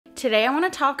Today I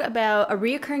want to talk about a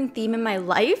reoccurring theme in my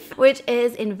life, which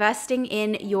is investing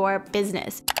in your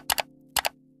business.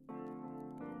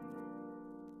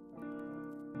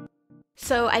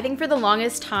 So I think for the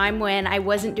longest time when I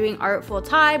wasn't doing art full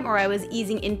time or I was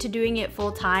easing into doing it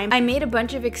full time, I made a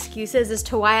bunch of excuses as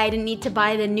to why I didn't need to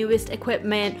buy the newest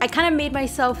equipment. I kind of made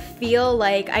myself feel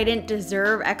like I didn't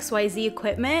deserve XYZ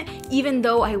equipment, even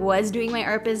though I was doing my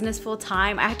art business full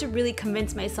time. I had to really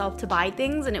convince myself to buy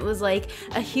things, and it was like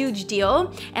a huge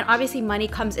deal. And obviously money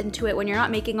comes into it when you're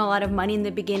not making a lot of money in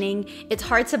the beginning. It's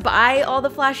hard to buy all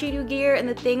the flashy new gear and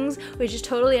the things, which is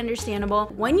totally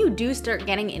understandable. When you do start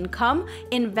getting income,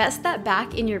 invest that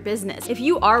back in your business. If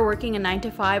you are working a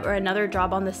 9-to-5 or another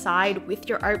job on the side with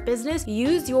your art business,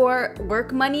 use your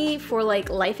work money for like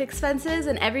life expenses,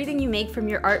 and everything you make from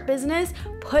your art business,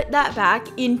 put that back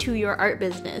into your art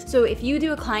business. So if you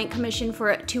do a client commission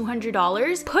for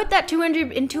 $200, put that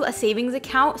 $200 into a savings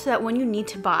account so that when you need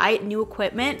to buy new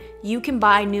equipment, you can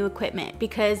buy new equipment.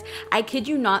 Because I kid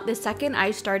you not, the second I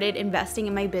started investing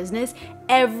in my business,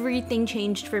 everything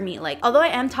changed for me. Like, although I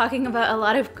am talking about a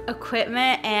lot of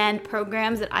equipment and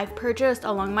programs that I've purchased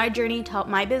along my journey to help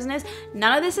my business,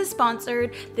 none of this is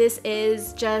sponsored. This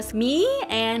is just me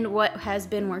and what has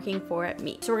been working for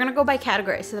me. So we're gonna go by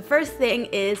category. So the first thing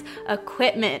is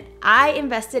equipment. I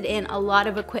invested in a lot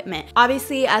of equipment.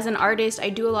 Obviously, as an artist, I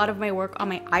do a lot of my work on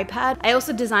my iPad. I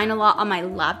also design a lot on my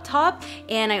laptop,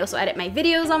 and I also edit my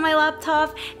videos on my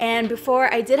laptop. And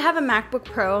before, I did have a MacBook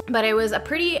Pro, but it was a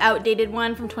pretty outdated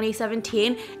one from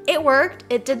 2017. It worked,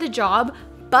 it did the job,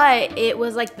 but it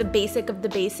was like the basic of the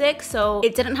basics, so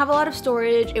it didn't have a lot of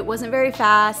storage, it wasn't very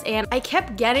fast, and I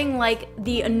kept getting like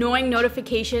the annoying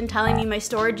notification telling me my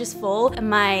storage is full, and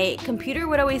my computer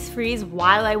would always freeze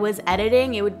while I was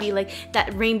editing. It would be like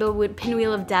that rainbow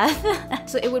pinwheel of death.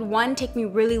 So it would, one, take me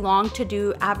really long to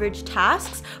do average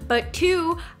tasks, but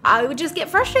two, I would just get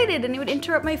frustrated and it would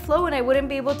interrupt my flow and I wouldn't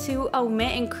be able to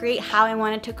omit and create how I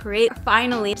wanted to create.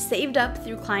 Finally, saved up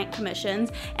through client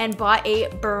commissions and bought a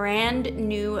brand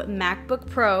new MacBook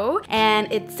Pro, and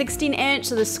it's 16-inch,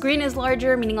 so the screen is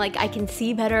larger, meaning like I can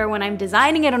see better when I'm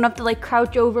designing. I don't have to like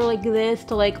crouch over like this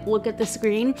to like look at the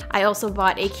screen. I also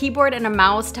bought a keyboard and a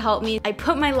mouse to help me. I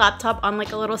put my laptop on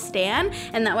like a little stand,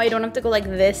 and that way I don't have to go like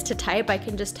this to type. I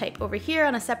can just type over here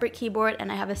on a separate keyboard,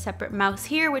 and I have a separate mouse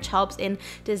here, which helps in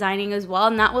designing as well.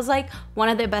 And that was like one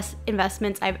of the best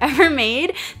investments I've ever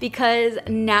made, because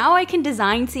now I can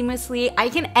design seamlessly. I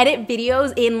can edit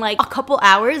videos in like a couple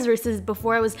hours versus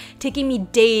before it was taking me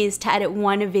days to edit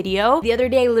one video. The other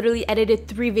day I literally edited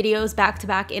 3 videos back to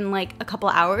back in like a couple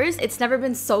hours. It's never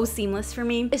been so seamless for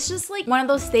me. It's just like one of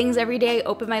those things. Every day I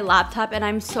open my laptop and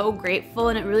I'm so grateful,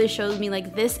 and it really shows me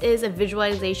like this is a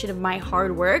visualization of my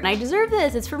hard work and I deserve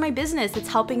this. It's for my business. It's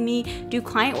helping me do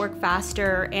client work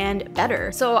faster and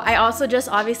better. So I also just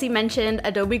obviously mentioned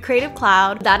Adobe Creative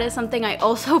Cloud. That is something I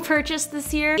also purchased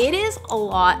this year. It is a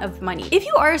lot of money. If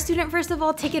you are a student, first of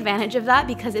all, take advantage of that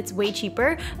because it's way cheaper.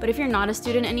 But if you're not a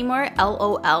student anymore,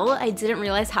 LOL, I didn't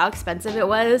realize how expensive it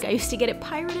was. I used to get it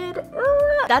pirated.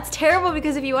 That's terrible,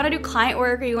 because if you want to do client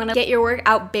work or you want to get your work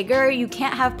out bigger, you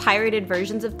can't have pirated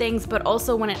versions of things. But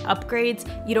also when it upgrades,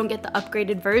 you don't get the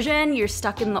upgraded version. You're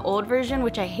stuck in the old version,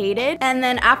 which I hated. And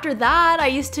then after that, I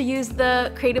used to use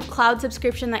the Creative Cloud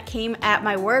subscription that came at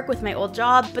my work with my old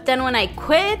job. But then when I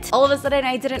quit, all of a sudden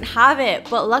I didn't have it.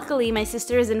 But luckily my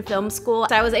sister is in film school,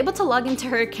 so I was able to log into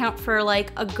her account for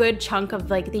like a good chunk of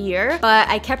like the year. But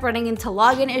I kept running into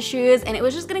login issues, and it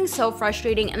was just getting so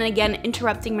frustrating, and again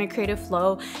interrupting my creative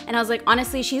flow. And I was like,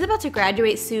 honestly, she's about to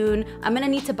graduate soon, I'm gonna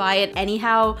need to buy it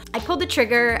anyhow. I pulled the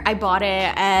trigger, I bought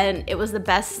it, and it was the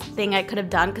best thing I could have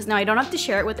done, because now I don't have to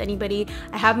share it with anybody.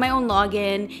 I have my own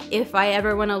login. If I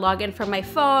ever want to log in from my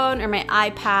phone or my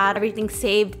iPad, everything's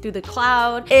saved through the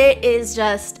cloud. It is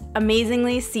just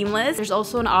amazingly seamless. There's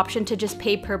also an option to just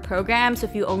pay per program, so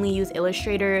if you only use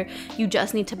Illustrator, you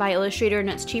just need to buy Illustrator and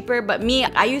it's cheaper. But me,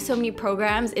 I use so many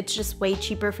programs, it's just way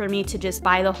cheaper for me to just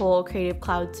buy the whole Creative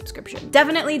Cloud subscription.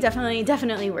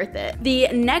 Definitely worth it. The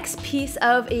next piece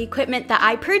of equipment that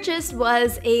I purchased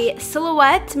was a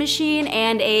silhouette machine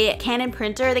and a Canon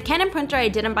printer. The Canon printer I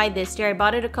didn't buy this year, I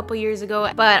bought it a couple years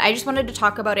ago, but I just wanted to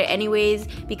talk about it anyways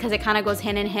because it kind of goes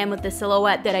hand in hand with the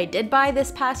silhouette that I did buy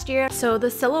this past year. So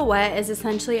the silhouette is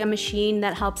essentially a machine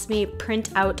that helps me print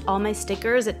out all my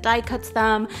stickers. It die cuts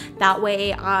them, that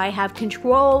way I have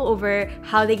control over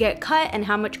how they get cut and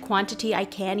how much quantity I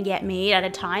can get made at a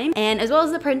time. And as well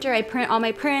as the printer, I print all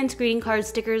my prints, greeting cards,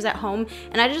 stickers at home.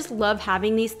 And I just love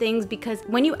having these things because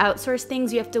when you outsource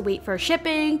things, you have to wait for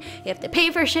shipping, you have to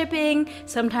pay for shipping.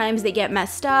 Sometimes they get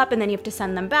messed up and then you have to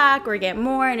send them back or get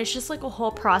more, and it's just like a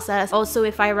whole process. Also,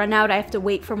 if I run out, I have to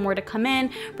wait for more to come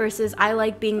in, versus I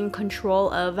like being in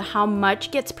control of how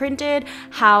much gets printed,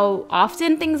 how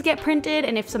often things get printed,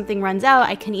 and if something runs out,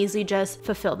 I can easily just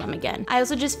fulfill them again. I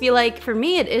also just feel like for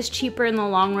me, it is cheaper in the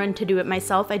long run to do it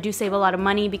myself. I do save a lot of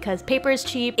money because paper is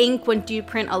cheap. Ink, when you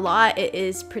print a lot, it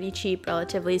is pretty cheap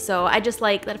relatively. So I just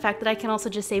like the fact that I can also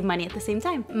just save money at the same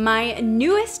time. My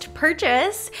newest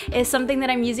purchase is something that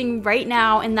I'm using right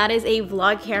now, and that is a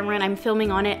vlog camera, and I'm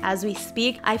filming on it as we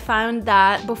speak. I found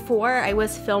that before I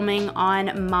was filming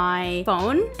on my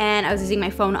phone, and I was using my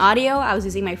phone audio, I was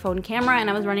using my phone camera, and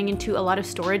I was running into a lot of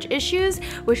storage issues,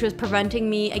 which was preventing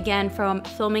me again from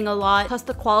filming a lot. Plus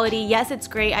the quality, yes, it's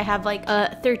great. I have like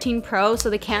a 13 Pro, so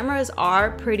the cameras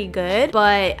are pretty good,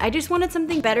 but I just wanted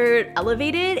something better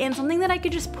elevated and something that I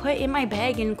could just put in my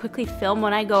bag and quickly film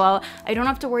when I go out. I don't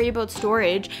have to worry about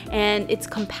storage, and it's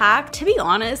compact. To be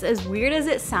honest, as weird as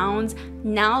it sounds,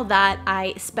 now that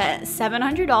I spent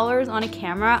 $700 on a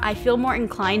camera, I feel more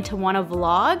inclined to want to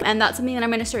vlog, and that's something that I'm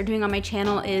going to start doing on my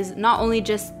channel, is not only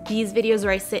just these videos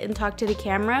where I sit and talk to the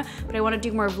camera, but I want to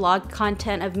do more vlog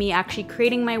content of me actually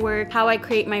creating my work, how I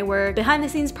create my work, behind the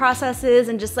scenes processes,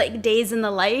 and just like days in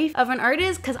the life of an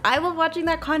artist, because I love watching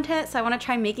that content, so I want to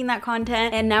try making that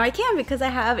content, and now I can because I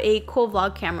have a cool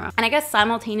vlog camera. And I guess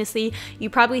simultaneously,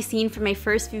 you've probably seen from my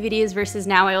first few videos versus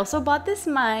now, I also bought this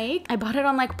mic. I bought it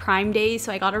on like Prime Day,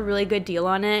 so I got a really good deal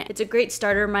on it. It's a great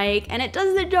starter mic and it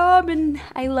does the job, and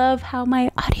I love how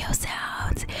my audio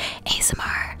sounds.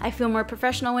 ASMR. I feel more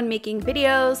professional when making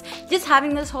videos. Just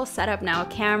having this whole setup now, a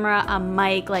camera, a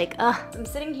mic, like, I'm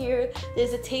sitting here,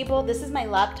 there's a table, this is my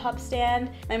laptop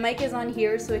stand. My mic is on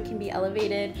here so it can be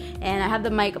elevated, and I have the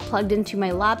mic plugged into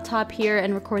my laptop here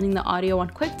and recording the audio on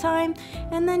QuickTime,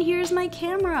 and then here's my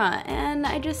camera, and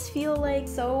I just feel like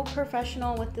so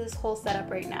professional with this whole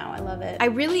setup right now. I love it. I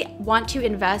really want to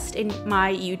invest in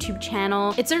my YouTube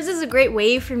channel. It serves as a great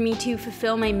way for me to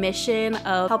fulfill my mission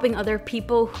of helping other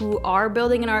people who are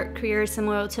building an art career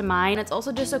similar to mine. It's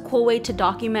also just a cool way to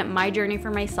document my journey for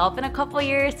myself in a couple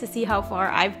years, to see how far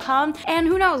I've come. And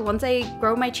who knows, once I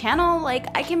grow my channel, like,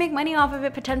 I can make money off of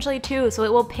it potentially too, so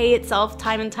it will pay itself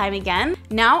time and time again.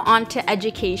 Now on to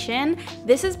education.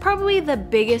 This is probably the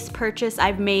biggest purchase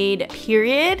I've made,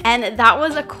 period, and that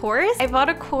was a course. I bought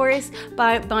a course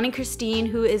by Bonnie Christine,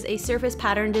 who is a surface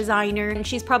pattern designer, and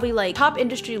she's probably like top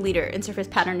industry leader in surface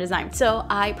pattern design. So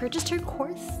I purchased her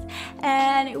course,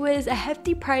 and it was a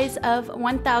hefty price of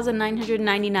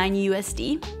 $1,999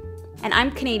 USD. And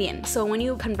I'm Canadian, so when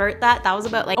you convert that, that was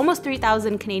about like almost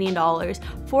 3,000 Canadian dollars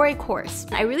for a course.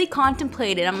 I really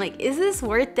contemplated, I'm like, is this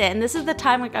worth it? And this is the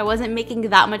time like I wasn't making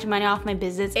that much money off my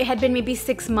business. It had been maybe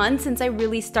 6 months since I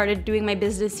really started doing my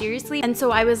business seriously. And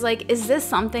so I was like, is this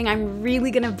something I'm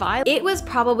really gonna buy? It was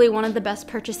probably one of the best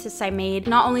purchases I made.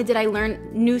 Not only did I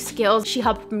learn new skills, she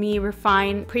helped me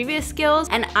refine previous skills,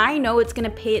 and I know it's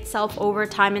gonna pay itself over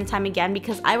time and time again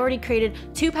because I've already created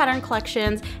 2 pattern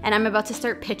collections and I'm about to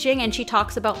start pitching, and she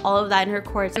talks about all of that in her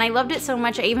course. And I loved it so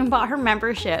much, I even bought her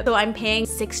membership. So I'm paying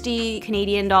 60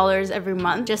 Canadian dollars every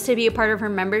month just to be a part of her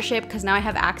membership, because now I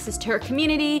have access to her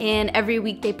community, and every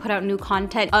week they put out new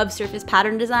content of surface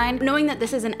pattern design. Knowing that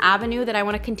this is an avenue that I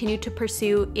want to continue to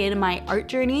pursue in my art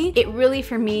journey, it really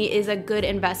for me is a good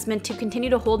investment to continue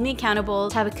to hold me accountable,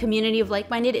 to have a community of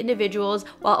like-minded individuals,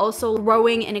 while also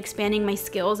growing and expanding my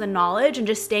skills and knowledge and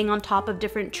just staying on top of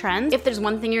different trends. If there's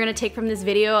one thing you're going to take from this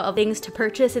video of things to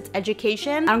purchase, it's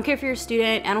education. I don't care if you're a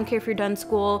student, I don't care if you're done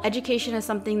school. Education is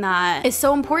something that is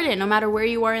so important no matter where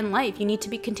you are in life. You need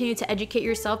to continue to educate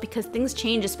yourself because things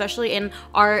change, especially in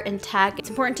art and tech. It's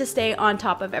important to stay on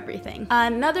top of everything.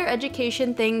 Another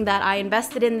education thing that I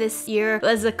invested in this year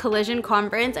was a collision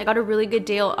conference. I got a really good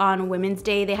deal on Women's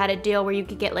Day. They had a deal where you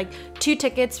could get like 2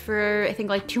 tickets for I think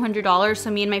like $200, so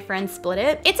me and my friends split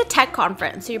it. It's a tech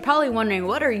conference, so you're probably wondering,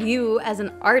 what are you as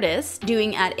an artist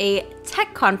doing at a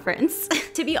tech conference?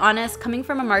 To be honest, coming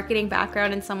from a marketing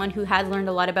background and someone who has learned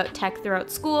a lot about tech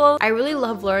throughout school, I really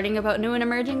love learning about new and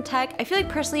emerging tech. I feel like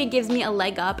personally it gives me a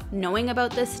leg up knowing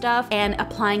about this stuff and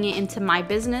applying it into my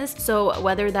business. So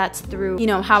whether that's through, you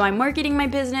know, how I'm marketing my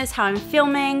business, how I'm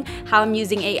filming, how I'm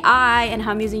using AI, and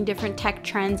how I'm using different tech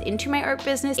trends into my art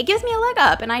business, it gives me a leg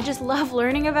up, and I just love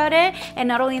learning about it. And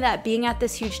not only that, being at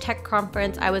this huge tech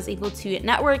conference, I was able to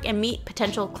network and meet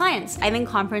potential clients. I think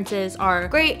conferences are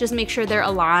great. Just make sure sure they're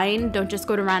aligned. Don't just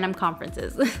go to random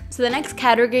conferences. So the next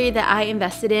category that I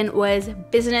invested in was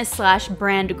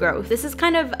business/brand growth. This is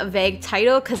kind of a vague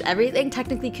title because everything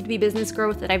technically could be business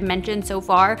growth that I've mentioned so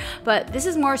far, but this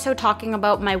is more so talking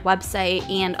about my website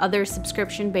and other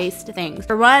subscription-based things.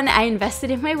 For one, I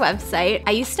invested in my website.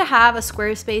 I used to have a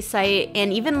Squarespace site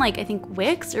and even like I think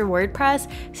Wix or WordPress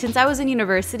since I was in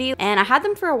university, and I had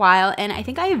them for a while, and I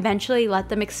think I eventually let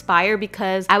them expire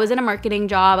because I was in a marketing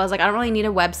job. I was like, I don't really need a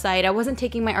website. I wasn't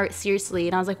taking my art seriously,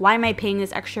 and I was like, why am I paying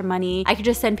this extra money? I could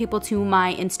just send people to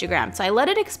my Instagram. So I let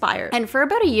it expire, and for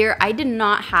about a year I did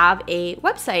not have a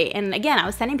website. And again, I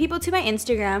was sending people to my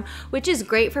Instagram, which is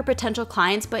great for potential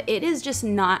clients, but it is just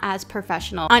not as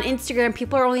professional. On Instagram,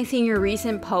 people are only seeing your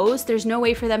recent posts. There's no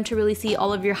way for them to really see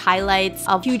all of your highlights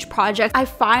of huge projects. I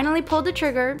finally pulled the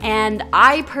trigger, and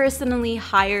I personally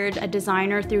hired a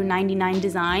designer through 99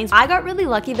 Designs. I got really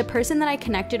lucky. The person that I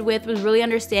connected with was really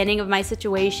understanding of my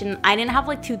situation. I didn't have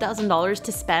like $2,000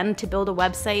 to spend to build a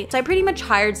website, so I pretty much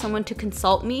hired someone to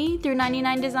consult me through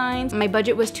 99 Designs. My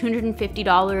budget was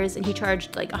 $250 and he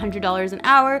charged like $100 an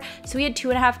hour, so we had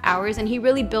 2.5 hours, and he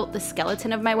really built the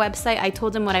skeleton of my website. I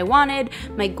told him what I wanted,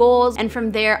 my goals, and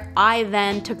from there I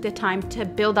then took the time to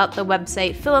build out the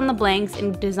website, fill in the blanks,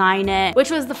 and design it,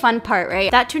 which was the fun part,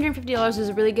 right? That $250 was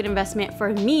a really good investment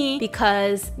for me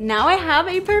because now I have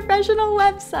a professional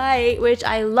website, which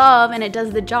I love, and it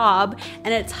does the job,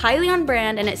 and it's highly on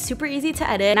brand, and it's super easy to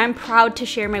edit, and I'm proud to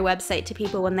share my website to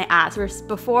people when they ask, whereas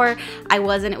before I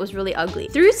wasn't. It was really ugly.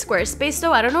 Through Squarespace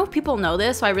though, I don't know if people know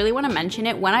this, so I really want to mention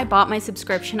it. When I bought my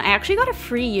subscription, I actually got a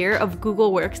free year of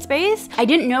Google Workspace. I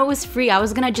didn't know it was free. I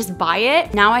was gonna just buy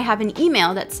it. Now I have an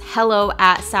email that's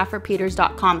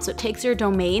hello@safrapeters.com, so it takes your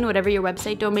domain, whatever your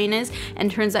website domain is, and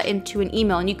turns that into an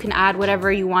email, and you can add whatever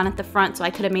you want at the front. So I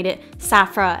could have made it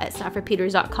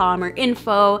safra@safrapeters.com or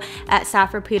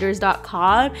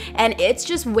info@safrapeters.com, and it's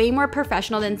just way more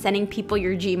professional than sending people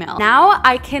your Gmail. Now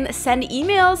I can send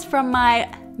emails from my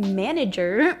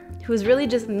manager, who's really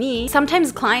just me.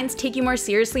 Sometimes clients take you more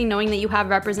seriously knowing that you have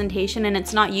representation and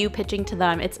it's not you pitching to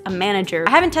them, it's a manager. I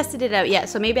haven't tested it out yet,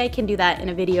 so maybe I can do that in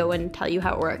a video and tell you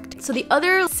how it worked. So the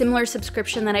other similar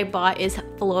subscription that I bought is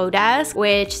Flodesk,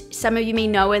 which some of you may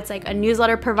know. It's like a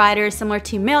newsletter provider similar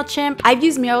to MailChimp. I've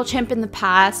used MailChimp in the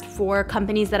past for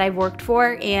companies that I've worked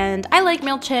for, and I like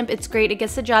MailChimp. It's great, it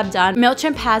gets the job done.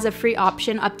 MailChimp has a free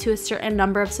option up to a certain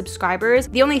number of subscribers.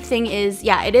 The only thing is,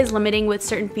 yeah, it is limiting with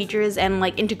certain features and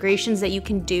like integrations that you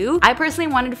can do. I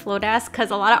personally wanted Flodesk because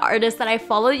a lot of artists that I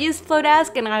follow use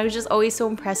Flodesk, and I was just always so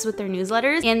impressed with their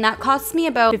newsletters, and that costs me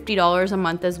about $50 a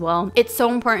month as well. It's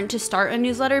so important to start a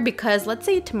newsletter because let's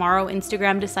say tomorrow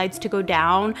Instagram decides to go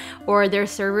down or their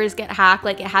servers get hacked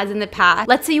like it has in the past.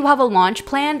 Let's say you have a launch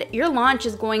planned, your launch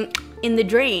is going in the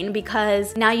drain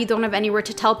because now you don't have anywhere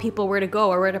to tell people where to go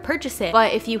or where to purchase it.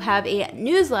 But if you have a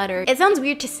newsletter, it sounds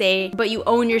weird to say, but you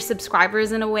own your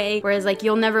subscribers in a way, whereas like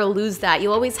you'll never lose that.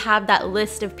 You'll always have that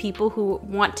list of people who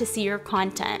want to see your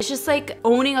content. It's just like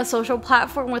owning a social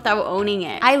platform without owning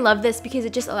it. I love this because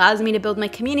it just allows me to build my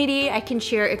community. I can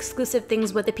share exclusive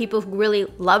things with the people who really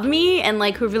love me and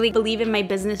like who really believe in my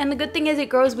business. And the good thing is it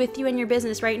grows with you and your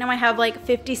business. Right now I have like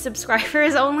 50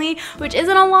 subscribers only, which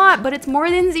isn't a lot, but it's more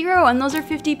than zero. And those are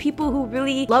 50 people who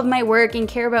really love my work and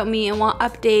care about me and want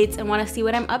updates and want to see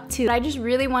what I'm up to. I just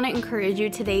really want to encourage you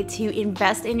today to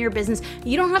invest in your business.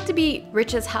 You don't have to be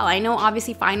rich as hell. I know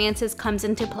obviously finances comes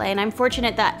into play, and I'm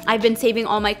fortunate that I've been saving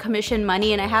all my commission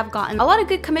money, and I have gotten a lot of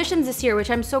good commissions this year,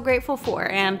 which I'm so grateful for.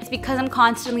 And it's because I'm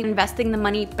constantly investing the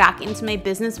money back into my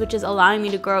business, which is allowing me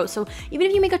to grow. So even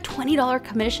if you make a $20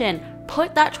 commission,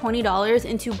 put that $20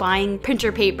 into buying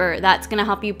printer paper that's gonna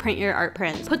help you print your art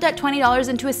prints. Put that $20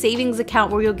 into a savings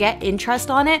account where you'll get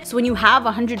interest on it. So when you have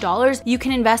 $100, you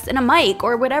can invest in a mic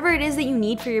or whatever it is that you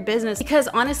need for your business. Because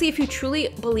honestly, if you truly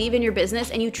believe in your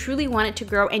business and you truly want it to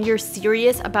grow and you're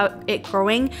serious about it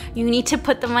growing, you need to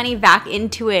put the money back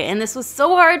into it. And this was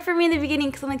so hard for me in the beginning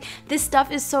because I'm like, this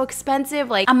stuff is so expensive.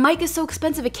 Like a mic is so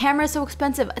expensive, a camera is so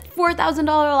expensive, a $4,000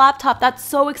 laptop, that's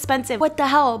so expensive. What the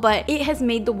hell? But it has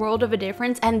made the world of a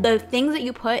difference, and the things that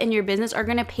you put in your business are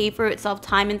gonna pay for itself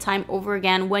time and time over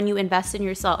again when you invest in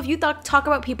yourself. If you talk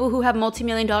about people who have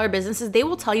multi-million-dollar businesses, they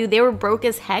will tell you they were broke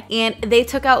as heck and they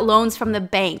took out loans from the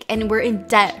bank and were in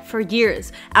debt for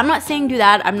years. I'm not saying do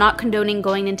that. I'm not condoning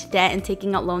going into debt and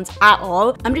taking out loans at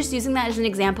all. I'm just using that as an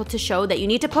example to show that you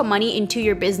need to put money into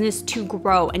your business to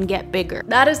grow and get bigger.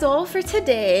 That is all for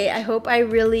today. I hope I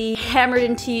really hammered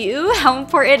into you how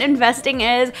important investing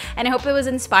is, and I hope it was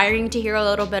inspiring to hear a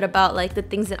little bit about like the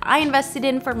things that I invested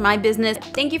in for my business.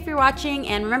 Thank you for watching,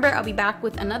 and remember, I'll be back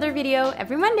with another video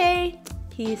every Monday.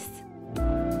 Peace.